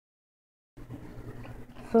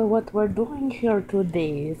So what we're doing here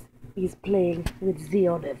today is playing with the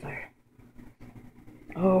Oliver.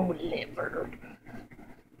 Oliver.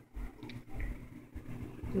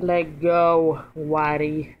 Let go,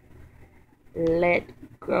 Whitey. Let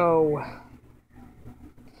go.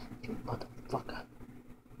 You motherfucker.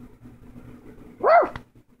 Woo!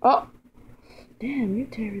 Oh! Damn, you're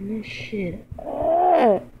tearing this shit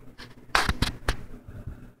up.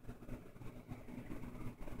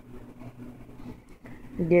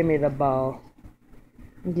 Give me the ball.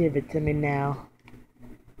 Give it to me now.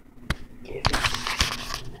 Give it.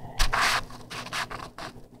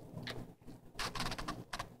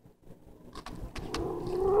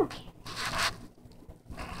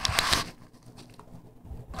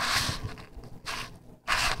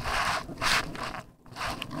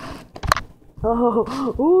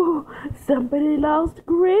 Oh, ooh, somebody lost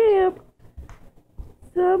grip.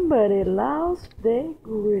 Somebody lost their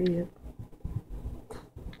grip.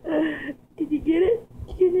 Did you get it?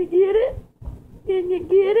 Can you get it? Can you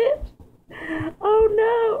get it? Oh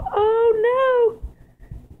no! Oh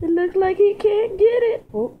no! It looks like he can't get it.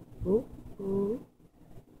 Oh, oh, oh.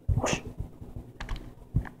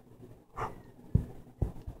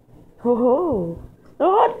 Oh,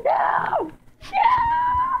 oh no!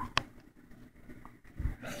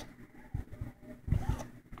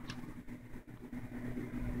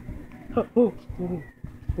 No! Oh, oh, oh,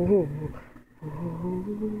 oh.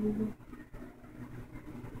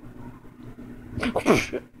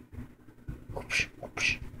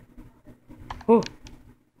 Oh,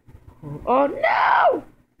 oh no!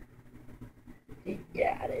 He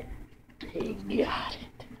got it. He got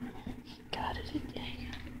it. He got it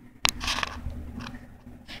again.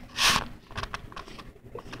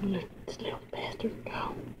 Let this little bastard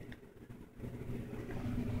go.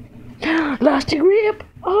 Lost your grip.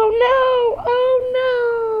 Oh no! Oh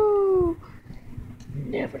no!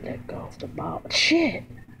 Never let go of the ball. Shit!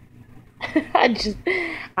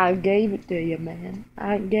 I gave it to you, man.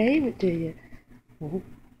 I gave it to you. Ooh.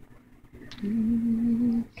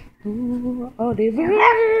 Ooh, Oliver,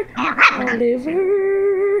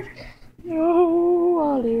 Oliver, oh,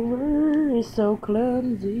 Oliver is so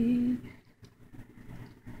clumsy.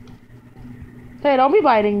 Hey, don't be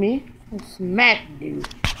biting me. I'll smack you.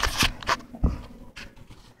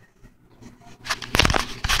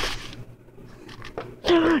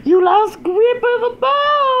 You lost grip of the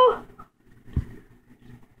ball.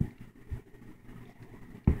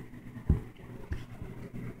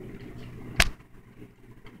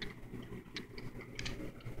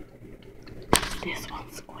 This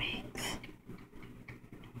one squeaks.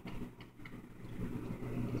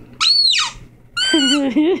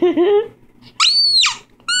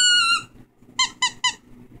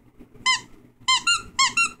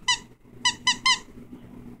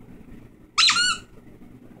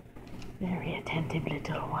 Very attentive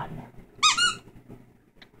little one.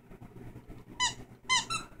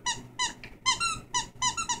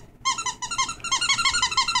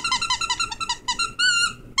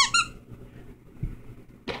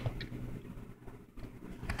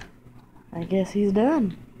 I guess he's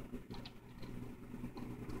done.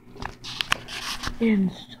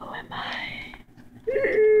 Install.